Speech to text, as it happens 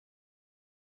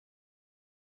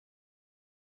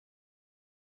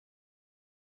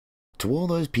To all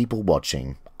those people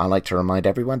watching, I'd like to remind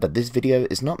everyone that this video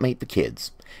is not made for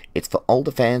kids. It's for older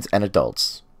fans and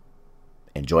adults.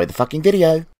 Enjoy the fucking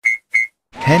video!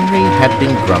 Henry had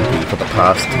been grumpy for the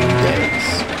past 2 days.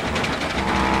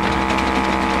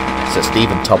 Sir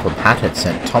Stephen Topham Hatt had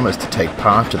sent Thomas to take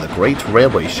part in the great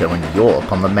railway show in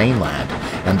York on the mainland,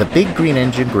 and the big green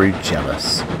engine grew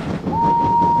jealous.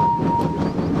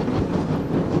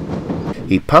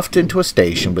 He puffed into a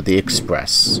station with the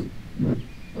express.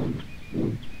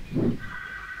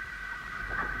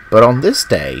 But on this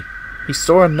day, he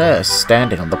saw a nurse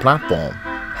standing on the platform.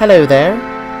 "Hello there,"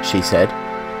 she said.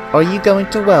 "Are you going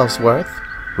to Wellsworth?"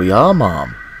 "We are,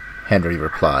 Ma'am," Henry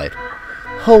replied.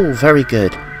 "Oh, very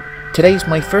good. Today's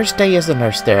my first day as a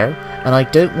nurse there, and I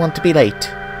don't want to be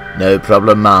late." "No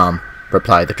problem, Ma'am,"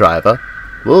 replied the driver.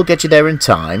 "We'll get you there in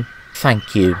time."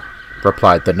 "Thank you,"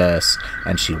 replied the nurse,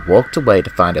 and she walked away to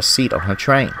find a seat on her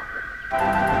train.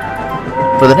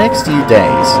 For the next few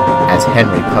days, as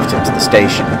Henry puffed into the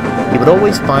station, he would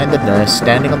always find the nurse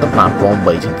standing on the platform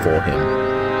waiting for him.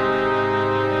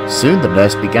 Soon the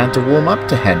nurse began to warm up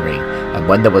to Henry, and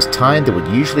when there was time they would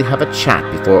usually have a chat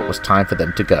before it was time for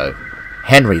them to go.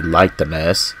 Henry liked the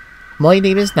nurse. "My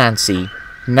name is Nancy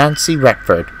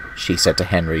Retford," she said to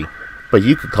Henry, "but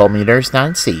you could call me Nurse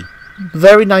Nancy."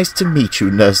 "Very nice to meet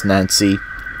you, Nurse Nancy,"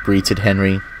 greeted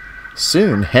Henry.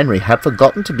 Soon Henry had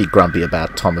forgotten to be grumpy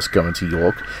about Thomas going to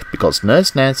York, because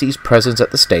Nurse Nancy's presence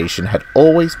at the station had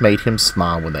always made him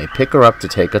smile when they picked her up to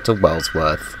take her to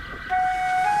Wellsworth.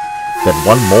 Then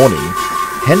one morning,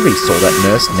 Henry saw that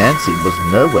Nurse Nancy was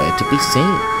nowhere to be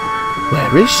seen.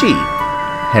 "Where is she?"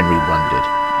 Henry wondered.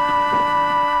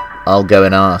 "I'll go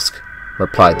and ask,"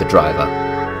 replied the driver.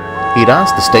 He'd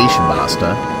asked the station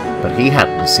master, but he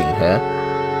hadn't seen her.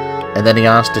 And then he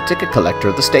asked a ticket collector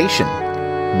at the station.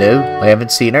 "No, I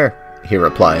haven't seen her," he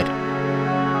replied.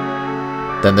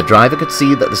 Then the driver could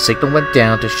see that the signal went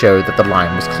down to show that the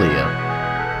line was clear.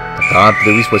 The guard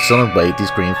blew his whistle and waved his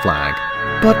green flag.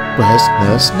 "But where's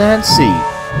Nurse Nancy?"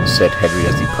 said Henry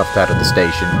as he puffed out of the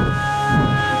station.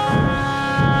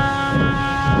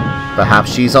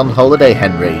 "Perhaps she's on holiday,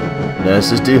 Henry.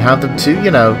 Nurses do have them too, you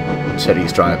know," said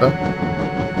his driver.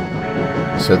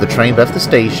 So the train left the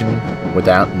station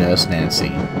without Nurse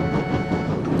Nancy.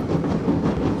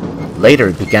 Later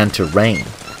it began to rain,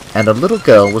 and a little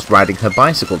girl was riding her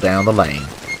bicycle down the lane.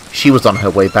 She was on her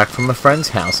way back from a friend's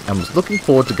house and was looking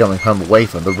forward to going home away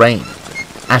from the rain.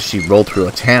 As she rolled through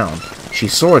a town, she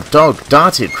saw a dog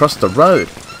darting across the road.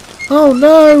 "Oh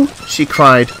no!" she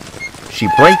cried. She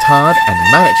braked hard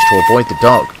and managed to avoid the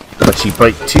dog, but she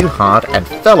braked too hard and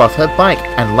fell off her bike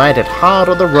and landed hard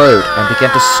on the road and began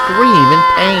to scream in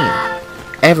pain.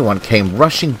 Everyone came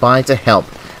rushing by to help,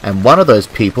 and one of those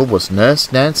people was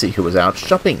Nurse Nancy, who was out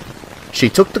shopping. She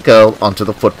took the girl onto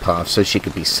the footpath so she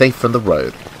could be safe from the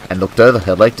road, and looked over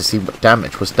her leg to see what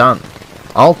damage was done.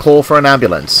 "I'll call for an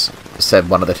ambulance," said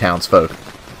one of the townsfolk.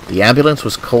 The ambulance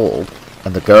was called,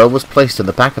 and the girl was placed in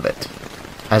the back of it.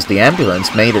 As the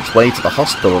ambulance made its way to the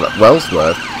hospital at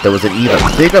Wellsworth, there was an even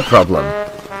bigger problem.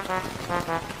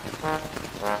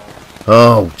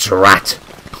 "Oh, drat!"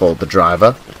 called the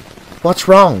driver. "What's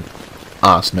wrong?"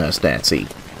 asked Nurse Nancy.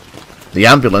 "The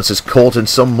ambulance is caught in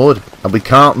some mud, and we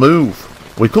can't move.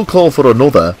 We could call for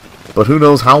another, but who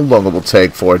knows how long it will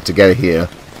take for it to get here,"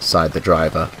 sighed the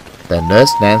driver. Then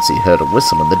Nurse Nancy heard a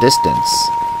whistle in the distance.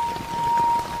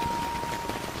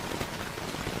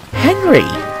 "Henry!"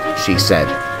 she said.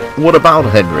 "What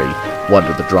about Henry?"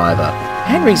 wondered the driver.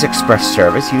 "Henry's express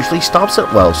service usually stops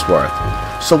at Wellsworth,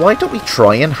 so why don't we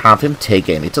try and have him take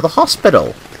Amy to the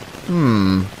hospital?"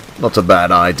 Not a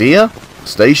bad idea.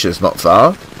 Station's not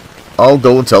far. I'll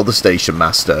go and tell the station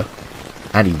master."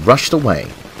 And he rushed away.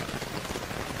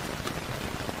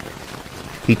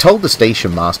 He told the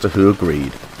station master, who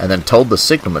agreed, and then told the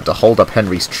signalman to hold up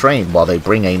Henry's train while they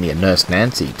bring Amy and Nurse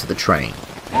Nancy to the train.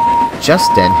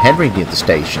 Just then Henry neared the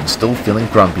station, still feeling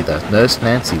grumpy that Nurse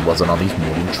Nancy wasn't on his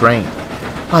morning train.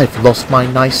 "I've lost my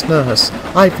nice nurse!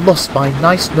 I've lost my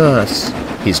nice nurse!"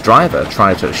 His driver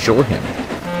tried to assure him,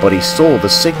 but he saw the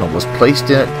signal was placed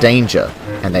in danger,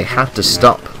 and they had to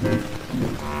stop.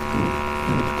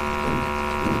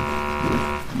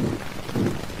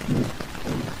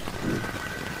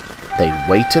 They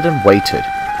waited and waited.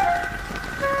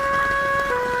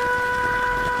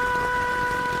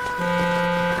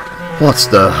 "What's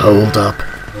the hold-up?"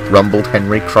 rumbled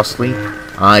Henry crossly.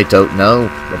 "I don't know,"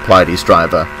 replied his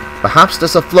driver. "Perhaps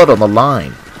there's a flood on the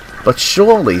line. But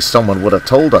surely someone would have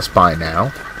told us by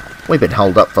now. We've been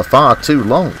held up for far too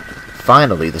long."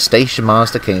 Finally, the station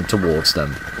master came towards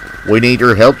them. "We need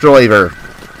your help, driver,"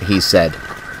 he said.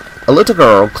 A little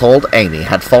girl called Amy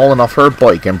had fallen off her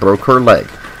bike and broke her leg,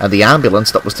 and the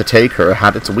ambulance that was to take her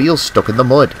had its wheels stuck in the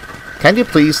mud. Can you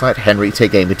please let Henry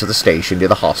take Amy to the station near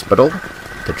the hospital?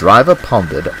 The driver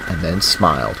pondered and then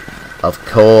smiled. Of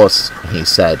course, he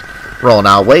said. We're on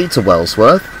our way to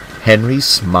Wellsworth. Henry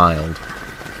smiled.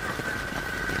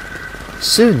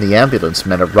 Soon the ambulance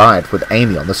men arrived with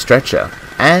Amy on the stretcher,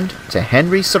 and, to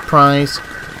Henry's surprise,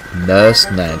 Nurse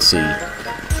Nancy.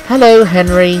 Hello,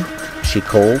 Henry, she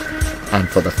called, and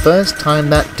for the first time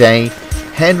that day,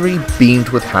 Henry beamed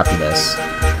with happiness.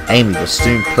 Amy was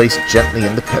soon placed gently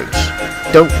in the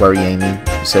coach. Don't worry, Amy,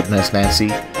 said Nurse Nancy.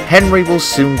 Henry will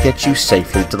soon get you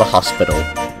safely to the hospital.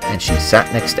 And she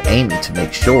sat next to Amy to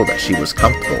make sure that she was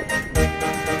comfortable.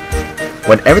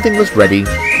 When everything was ready,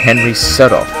 Henry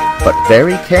set off, but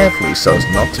very carefully so as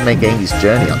not to make Amy's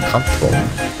journey uncomfortable.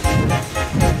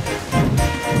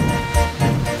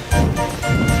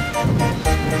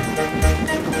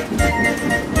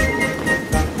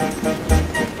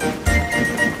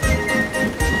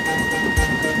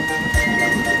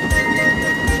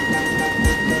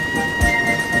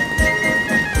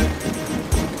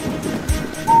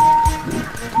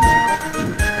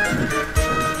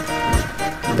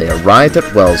 They arrived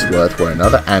at Wellsworth, where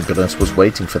another ambulance was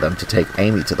waiting for them to take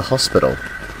Amy to the hospital.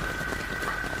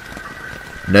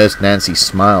 Nurse Nancy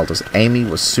smiled as Amy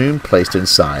was soon placed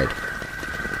inside.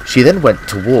 She then went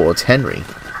towards Henry.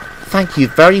 Thank you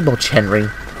very much, Henry,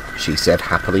 she said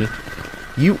happily.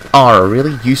 You are a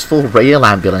really useful rail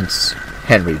ambulance.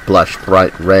 Henry blushed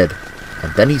bright red,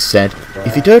 and then he said,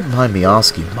 If you don't mind me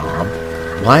asking, Mom,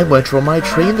 why weren't you on my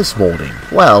train this morning?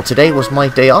 Well, today was my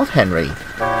day off, Henry.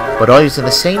 But I was in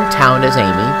the same town as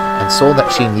Amy and saw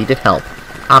that she needed help.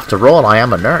 After all, I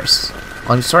am a nurse.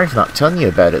 I'm sorry for not telling you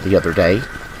about it the other day.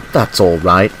 That's all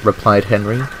right, replied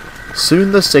Henry.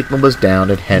 Soon the signal was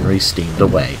down and Henry steamed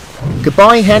away.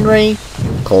 Goodbye, Henry,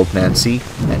 called Nancy,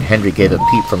 and Henry gave a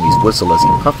peep from his whistle as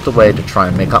he puffed away to try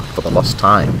and make up for the lost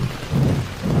time.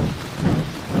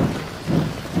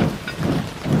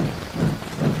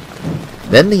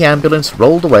 Then the ambulance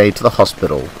rolled away to the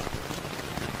hospital.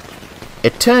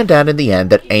 It turned out in the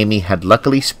end that Amy had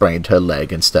luckily sprained her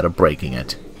leg instead of breaking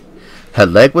it. Her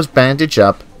leg was bandaged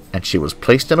up, and she was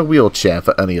placed in a wheelchair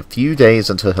for only a few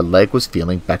days until her leg was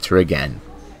feeling better again.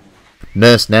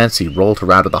 Nurse Nancy rolled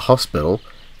her out of the hospital,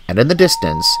 and in the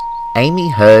distance,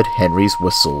 Amy heard Henry's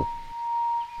whistle.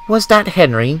 Was that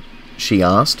Henry? She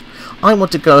asked. I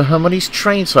want to go home on his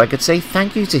train so I could say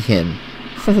thank you to him.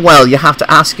 Well, you have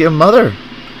to ask your mother,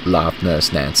 laughed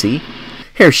Nurse Nancy.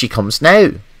 Here she comes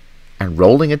now. And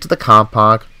rolling into the car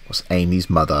park was Amy's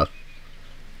mother.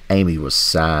 Amy was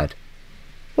sad.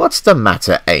 What's the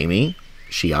matter, Amy?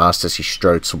 She asked as she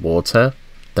strode towards her.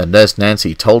 Then Nurse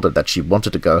Nancy told her that she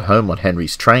wanted to go home on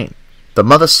Henry's train. The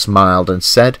mother smiled and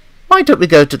said, Why don't we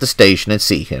go to the station and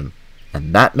see him?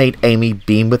 And that made Amy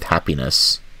beam with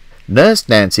happiness. Nurse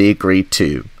Nancy agreed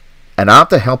too, and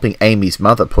after helping Amy's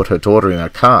mother put her daughter in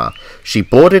a car, she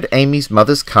boarded Amy's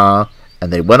mother's car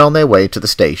and they went on their way to the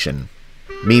station.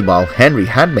 Meanwhile, Henry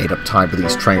had made up time with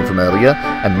his train from earlier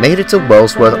and made it to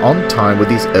Wellsworth on time with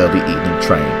his early evening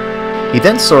train. He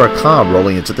then saw a car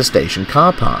rolling into the station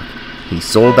car park. He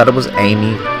saw that it was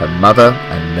Amy, her mother,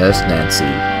 and Nurse Nancy.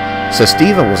 Sir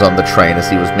Stephen was on the train as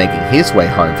he was making his way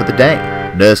home for the day.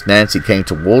 Nurse Nancy came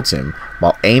towards him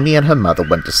while Amy and her mother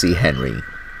went to see Henry.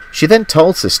 She then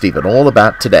told Sir Stephen all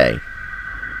about today.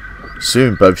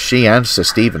 Soon both she and Sir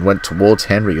Stephen went towards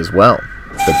Henry as well.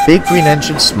 The big green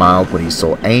engine smiled when he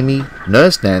saw Amy,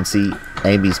 Nurse Nancy,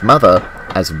 Amy's mother,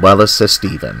 as well as Sir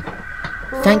Stephen.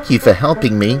 Thank you for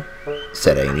helping me,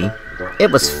 said Amy.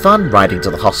 It was fun riding to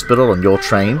the hospital on your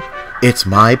train. It's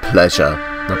my pleasure,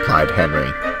 replied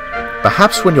Henry.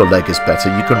 Perhaps when your leg is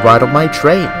better you can ride on my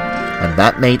train. And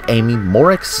that made Amy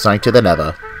more excited than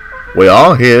ever. We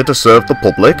are here to serve the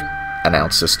public,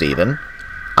 announced Sir Stephen.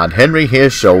 And Henry here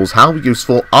shows how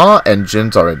useful our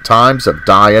engines are in times of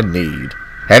dire need.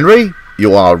 Henry,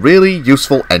 you are a really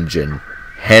useful engine.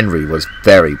 Henry was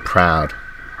very proud.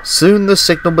 Soon the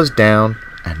signal was down,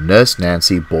 and Nurse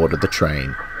Nancy boarded the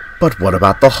train. But what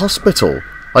about the hospital?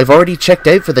 I've already checked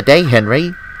out for the day,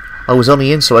 Henry. I was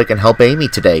only in so I can help Amy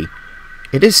today.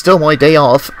 It is still my day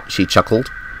off, she chuckled.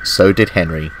 So did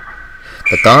Henry.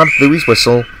 The guard blew his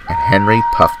whistle, and Henry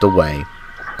puffed away.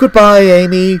 Goodbye,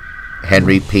 Amy,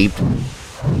 Henry peeped.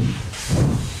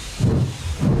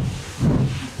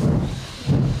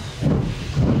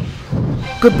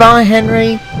 Goodbye,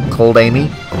 Henry, called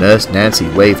Amy. Nurse Nancy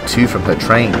waved too from her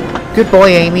train. Good boy,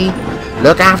 Amy.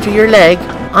 Look after your leg.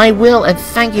 I will, and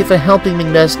thank you for helping me,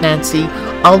 Nurse Nancy.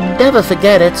 I'll never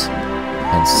forget it.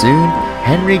 And soon,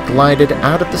 Henry glided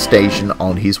out of the station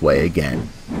on his way again.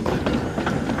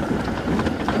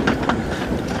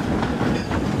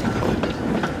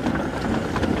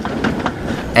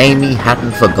 Amy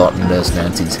hadn't forgotten Nurse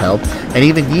Nancy's help, and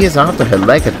even years after her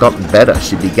leg had gotten better,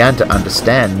 she began to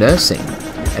understand nursing.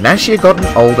 And as she had gotten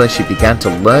older, she began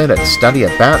to learn and study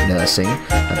about nursing,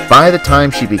 and by the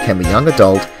time she became a young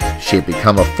adult, she had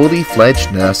become a fully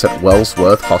fledged nurse at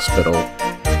Wellsworth Hospital.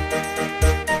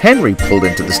 Henry pulled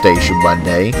into the station one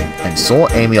day and saw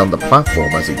Amy on the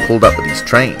platform as he pulled up with his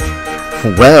train.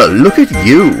 "Well, look at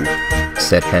you,"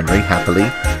 said Henry happily.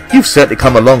 "You've certainly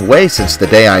come a long way since the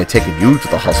day I had taken you to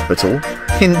the hospital."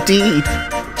 "Indeed,"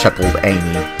 chuckled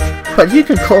Amy. "But you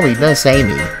can call me Nurse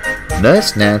Amy."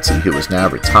 Nurse Nancy, who was now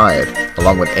retired,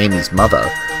 along with Amy's mother,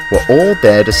 were all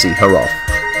there to see her off.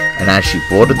 And as she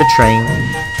boarded the train,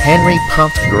 Henry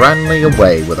puffed grandly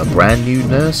away with a brand new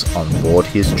nurse on board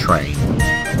his train.